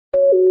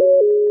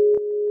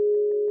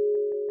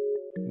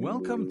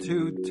Welcome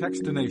to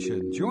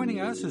Techstination.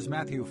 Joining us is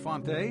Matthew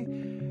Fonte,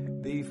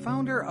 the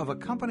founder of a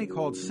company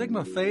called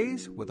Sigma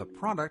Phase with a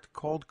product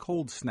called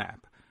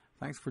ColdSnap.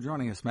 Thanks for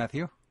joining us,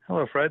 Matthew.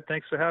 Hello, Fred.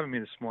 Thanks for having me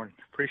this morning.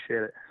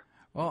 Appreciate it.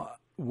 Well,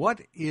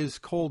 what is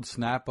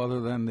ColdSnap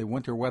other than the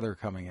winter weather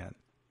coming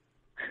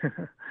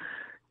in?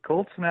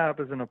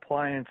 ColdSnap is an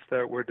appliance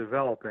that we're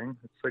developing,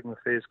 that Sigma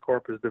Phase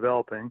Corp is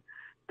developing,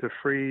 to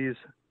freeze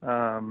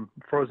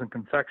frozen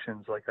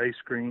confections like ice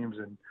creams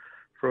and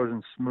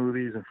frozen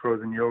smoothies and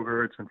frozen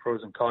yogurts and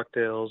frozen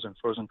cocktails and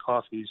frozen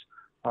coffees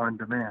on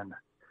demand.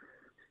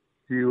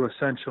 You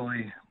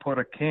essentially put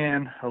a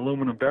can,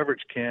 aluminum beverage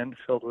can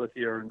filled with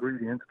your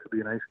ingredients, could be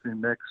an ice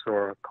cream mix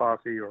or a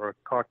coffee or a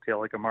cocktail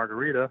like a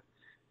margarita,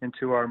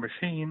 into our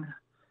machine,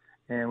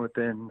 and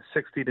within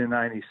 60 to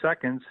 90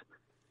 seconds,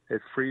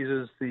 it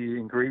freezes the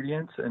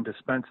ingredients and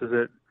dispenses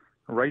it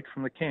right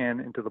from the can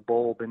into the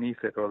bowl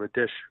beneath it or the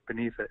dish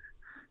beneath it.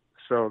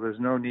 So there's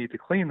no need to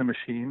clean the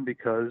machine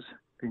because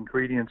the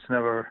ingredients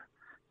never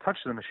touch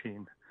the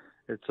machine.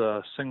 It's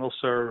a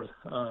single-serve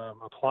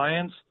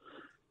appliance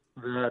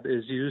that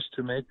is used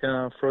to make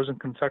frozen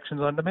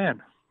confections on demand.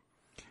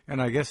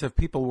 And I guess if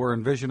people were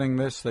envisioning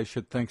this, they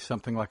should think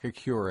something like a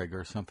Keurig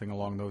or something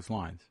along those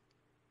lines.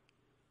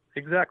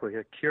 Exactly,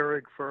 a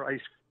Keurig for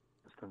ice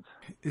cream,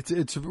 for instance.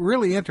 It's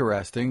really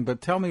interesting,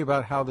 but tell me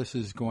about how this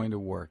is going to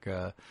work.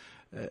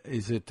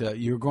 Is it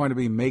you're going to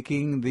be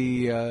making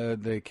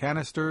the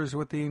canisters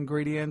with the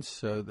ingredients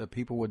that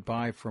people would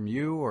buy from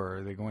you, or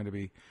are they going to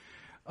be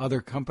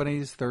other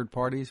companies, third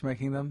parties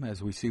making them,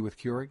 as we see with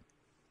Keurig?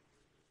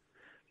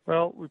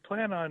 Well, we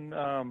plan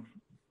on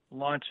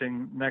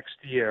launching next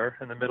year,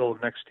 in the middle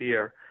of next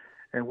year,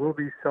 and we'll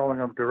be selling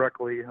them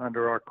directly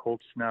under our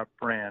ColdSnap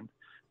brand.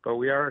 But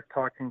we are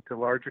talking to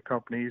larger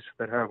companies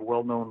that have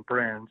well-known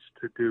brands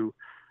to do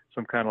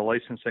some kind of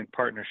licensing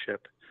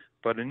partnership.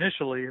 But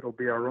initially, it'll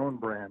be our own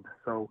brand.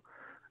 So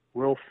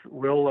we'll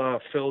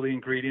fill the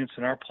ingredients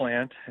in our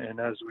plant, and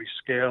as we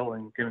scale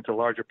and get into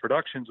larger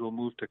productions, we'll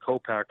move to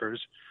co-packers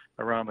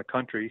around the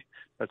country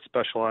that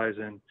specialize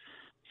in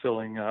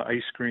filling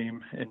ice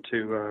cream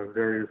into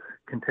various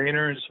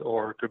containers,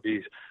 or it could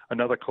be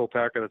another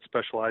co-packer that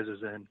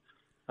specializes in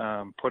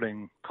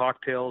putting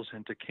cocktails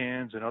into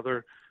cans and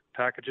other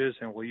packages,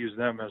 and we'll use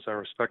them as our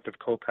respective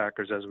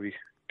co-packers as we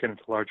get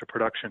into larger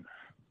production.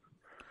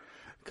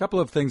 A couple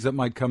of things that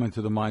might come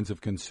into the minds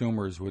of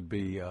consumers would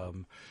be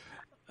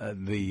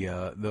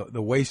the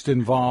waste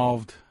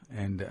involved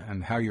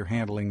and how you're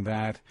handling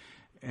that,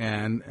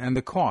 and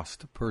the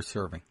cost per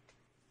serving.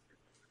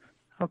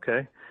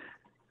 Okay.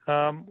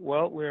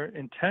 Well, we're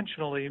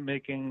intentionally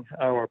making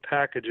our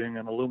packaging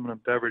an aluminum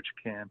beverage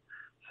can,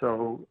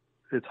 so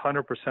it's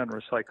 100%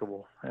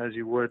 recyclable. As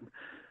you would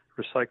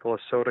recycle a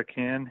soda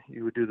can,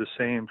 you would do the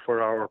same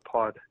for our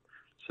pod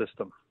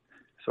system.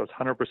 So it's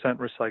 100%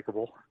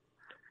 recyclable.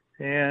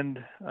 And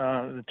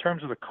in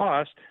terms of the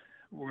cost,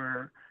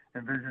 we're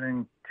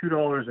envisioning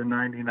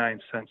 $2.99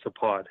 a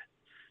pod.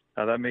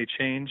 Now, that may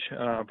change,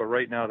 but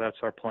right now that's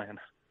our plan.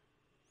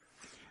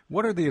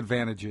 What are the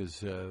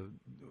advantages,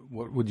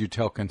 what would you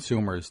tell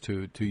consumers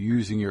to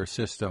using your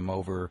system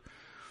over,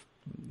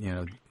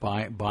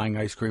 buying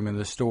ice cream in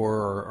the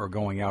store or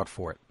going out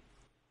for it?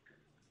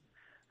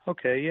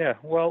 Okay, yeah.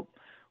 Well,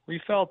 we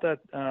felt that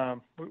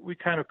we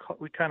kind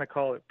of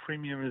call it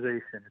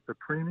premiumization. It's a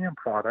premium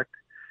product.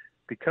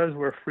 Because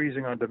we're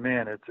freezing on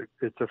demand,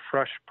 it's a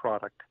fresh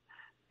product,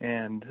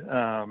 and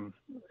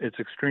it's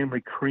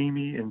extremely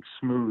creamy and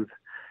smooth.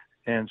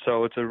 And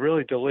so it's a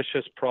really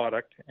delicious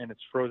product, and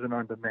it's frozen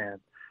on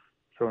demand.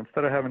 So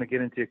instead of having to get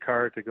into your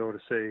car to go to,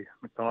 say,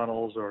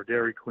 McDonald's or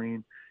Dairy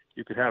Queen,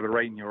 you could have it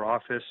right in your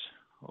office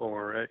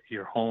or at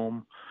your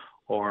home,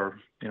 or,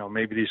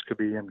 maybe these could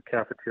be in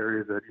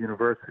cafeterias at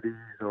universities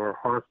or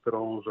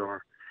hospitals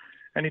or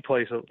any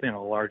place, a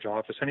large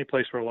office, any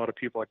place where a lot of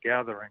people are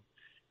gathering.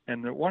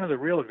 And one of the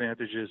real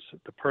advantages is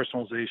the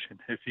personalization.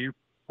 If you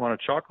want a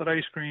chocolate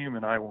ice cream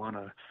and I want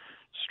a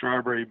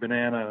strawberry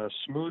banana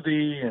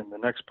smoothie, and the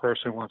next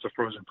person wants a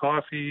frozen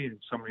coffee, and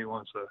somebody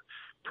wants a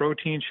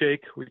protein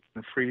shake, we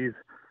can freeze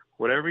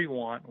whatever you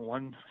want,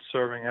 one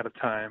serving at a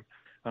time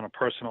on a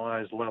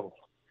personalized level.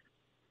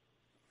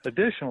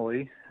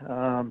 Additionally,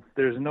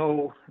 there's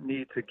no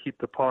need to keep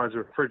the pods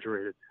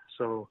refrigerated.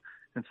 So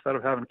instead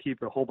of having to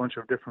keep a whole bunch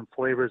of different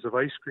flavors of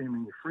ice cream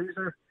in your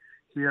freezer,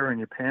 here in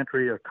your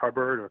pantry or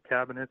cupboard or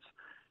cabinets,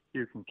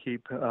 you can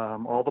keep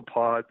all the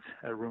pods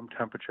at room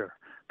temperature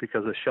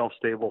because it's shelf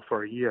stable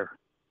for a year.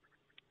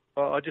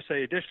 Well, I'll just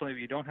say additionally,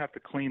 you don't have to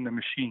clean the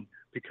machine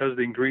because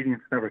the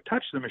ingredients never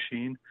touch the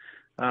machine.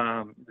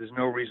 There's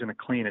no reason to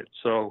clean it.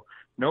 So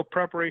no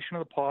preparation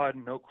of the pod,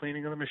 no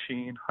cleaning of the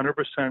machine, 100%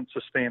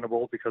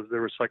 sustainable because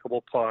they're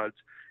recyclable pods,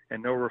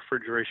 and no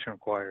refrigeration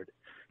required.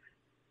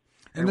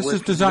 And this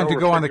is designed to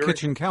go on the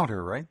kitchen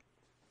counter, right?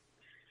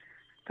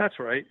 That's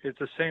right. It's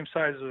the same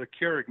size as a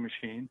Keurig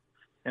machine,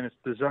 and it's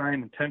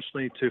designed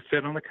intentionally to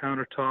fit on the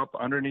countertop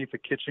underneath the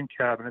kitchen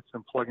cabinets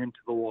and plug into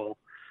the wall,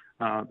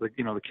 the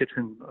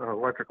kitchen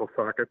electrical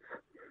sockets,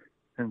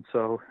 and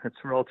so it's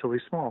relatively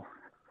small.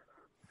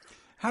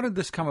 How did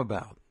this come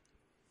about?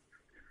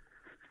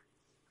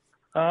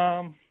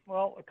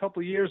 Well, a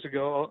couple of years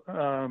ago,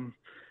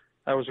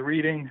 I was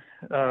reading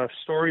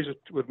stories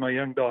with my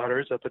young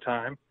daughters at the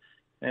time,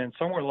 and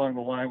somewhere along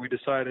the line, we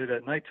decided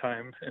at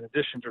nighttime, in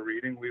addition to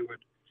reading, we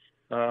would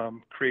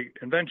create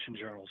invention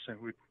journals,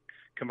 and we'd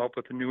come up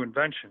with the new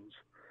inventions.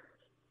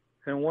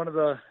 And one of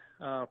the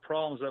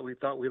problems that we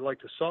thought we'd like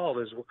to solve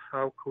is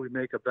how could we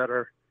make a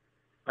better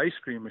ice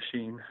cream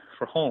machine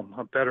for home?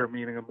 A better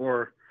meaning a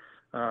more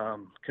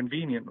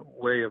convenient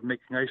way of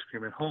making ice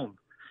cream at home.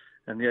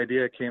 And the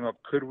idea came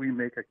up, could we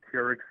make a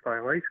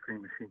Keurig-style ice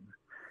cream machine?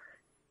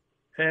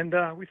 And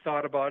we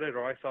thought about it,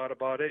 or I thought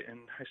about it, and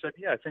I said,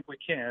 yeah, I think we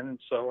can. And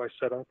so I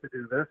set out to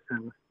do this,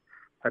 and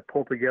I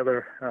pulled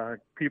together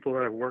people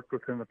that I've worked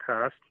with in the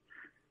past,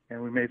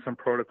 and we made some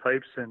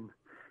prototypes, and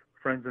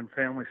friends and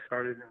family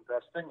started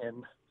investing,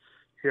 and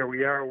here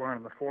we are. We're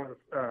on the fourth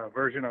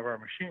version of our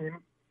machine,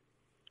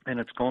 and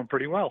it's going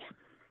pretty well.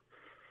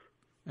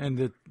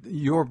 And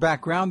your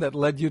background that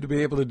led you to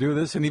be able to do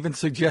this and even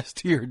suggest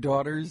to your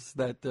daughters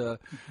that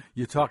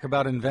you talk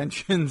about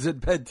inventions at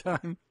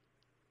bedtime?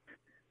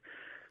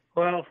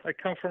 Well, I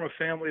come from a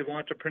family of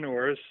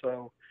entrepreneurs,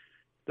 so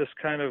this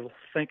kind of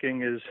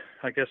thinking is,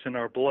 I guess, in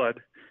our blood.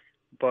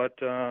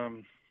 But,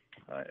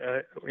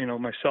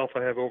 myself,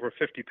 I have over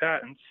 50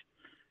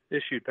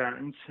 issued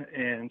patents,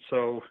 and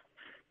so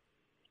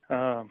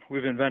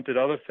we've invented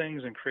other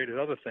things and created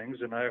other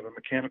things, and I have a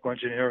mechanical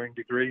engineering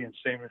degree, and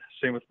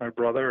same with my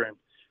brother, and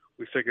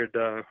we figured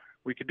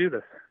we could do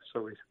this,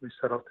 so we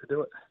set out to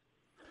do it.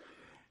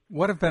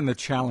 What have been the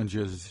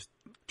challenges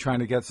trying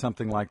to get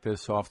something like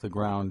this off the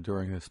ground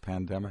during this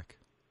pandemic?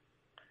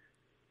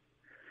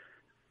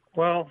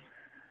 Well,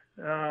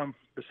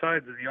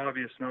 besides the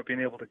obvious not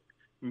being able to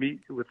meet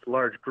with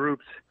large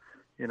groups,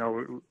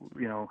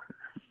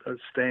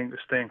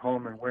 staying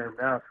home and wearing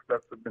masks,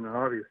 that's been an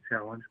obvious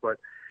challenge, but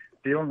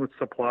dealing with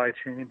supply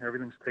chain,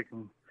 everything's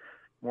taking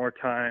more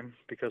time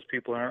because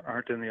people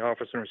aren't in the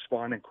office and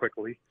responding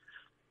quickly.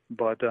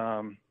 But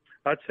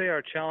I'd say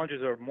our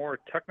challenges are more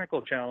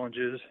technical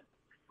challenges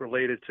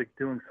related to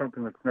doing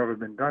something that's never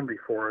been done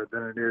before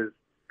than it is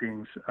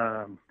being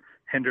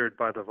hindered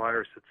by the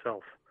virus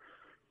itself.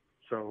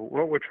 So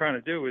what we're trying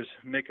to do is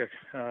make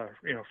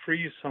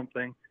freeze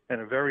something in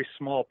a very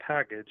small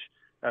package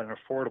at an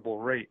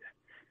affordable rate.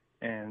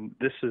 And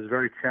this is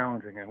very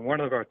challenging. And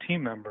one of our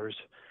team members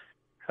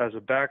has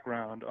a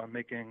background on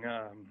making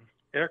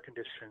air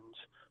conditions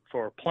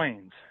for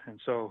planes.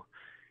 And so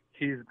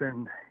he's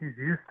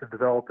used to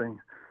developing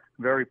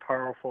very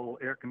powerful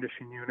air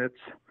conditioning units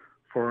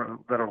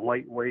that are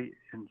lightweight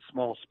in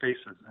small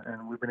spaces.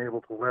 And we've been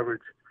able to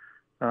leverage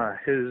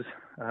his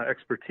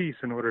expertise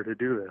in order to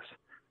do this.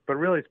 But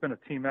really, it's been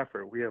a team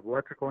effort. We have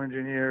electrical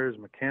engineers,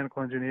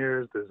 mechanical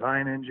engineers,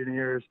 design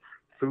engineers,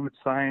 food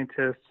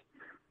scientists,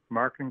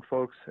 marketing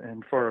folks.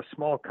 And for a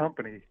small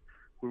company,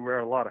 we wear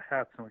a lot of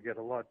hats and we get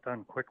a lot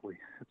done quickly.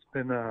 It's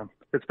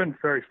been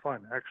very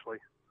fun, actually.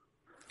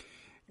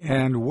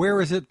 And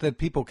where is it that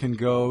people can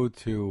go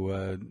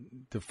to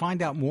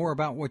find out more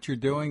about what you're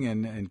doing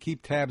and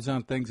keep tabs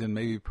on things and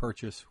maybe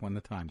purchase when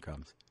the time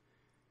comes?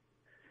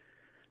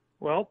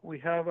 Well, we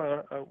have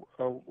a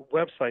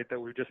website that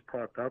we just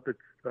propped up. It's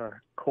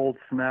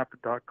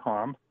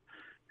ColdSnap.com,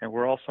 and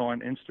we're also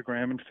on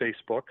Instagram and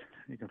Facebook.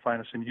 You can find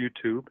us on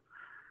YouTube.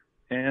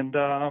 And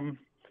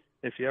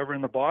if you're ever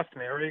in the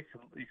Boston area,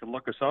 you can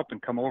look us up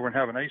and come over and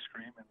have an ice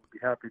cream, and we'd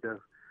be happy to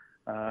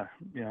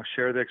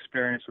share the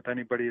experience with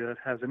anybody that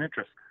has an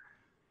interest.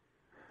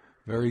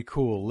 Very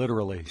cool,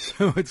 literally.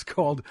 So it's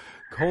called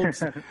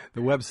the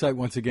website,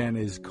 once again,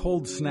 is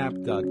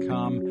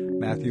coldsnap.com.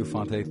 Matthew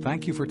Fonte,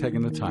 thank you for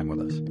taking the time with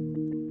us.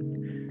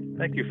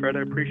 Thank you, Fred.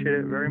 I appreciate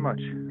it very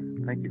much.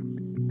 Thank you.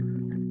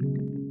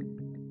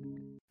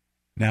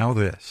 Now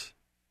this.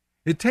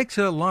 It takes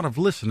a lot of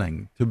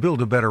listening to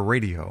build a better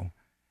radio,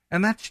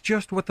 and that's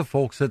just what the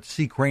folks at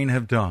C. Crane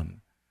have done.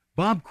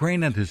 Bob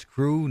Crane and his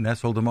crew,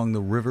 nestled among the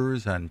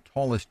rivers and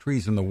tallest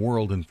trees in the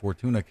world in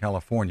Fortuna,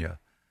 California,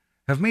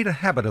 have made a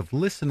habit of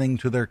listening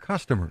to their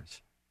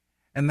customers.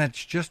 And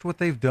that's just what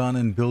they've done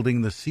in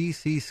building the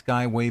CC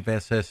Skywave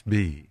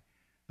SSB,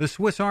 the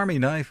Swiss Army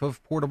knife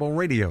of portable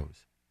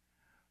radios.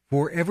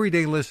 For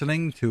everyday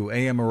listening to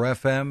AM or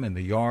FM in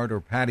the yard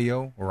or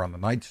patio or on the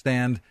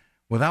nightstand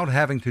without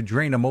having to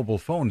drain a mobile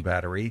phone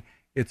battery,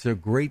 it's a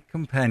great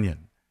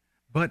companion.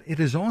 But it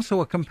is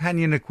also a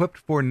companion equipped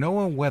for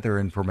NOAA weather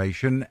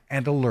information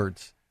and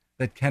alerts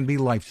that can be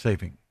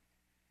life-saving.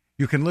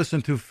 You can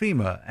listen to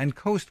FEMA and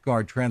Coast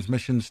Guard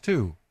transmissions,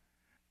 too.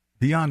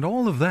 Beyond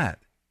all of that,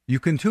 you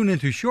can tune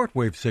into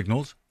shortwave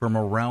signals from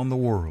around the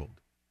world.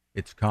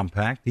 It's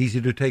compact,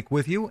 easy to take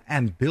with you,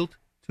 and built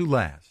to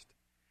last.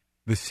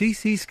 The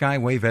CC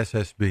Skywave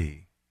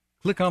SSB.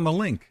 Click on the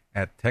link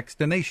at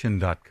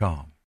Techstination.com.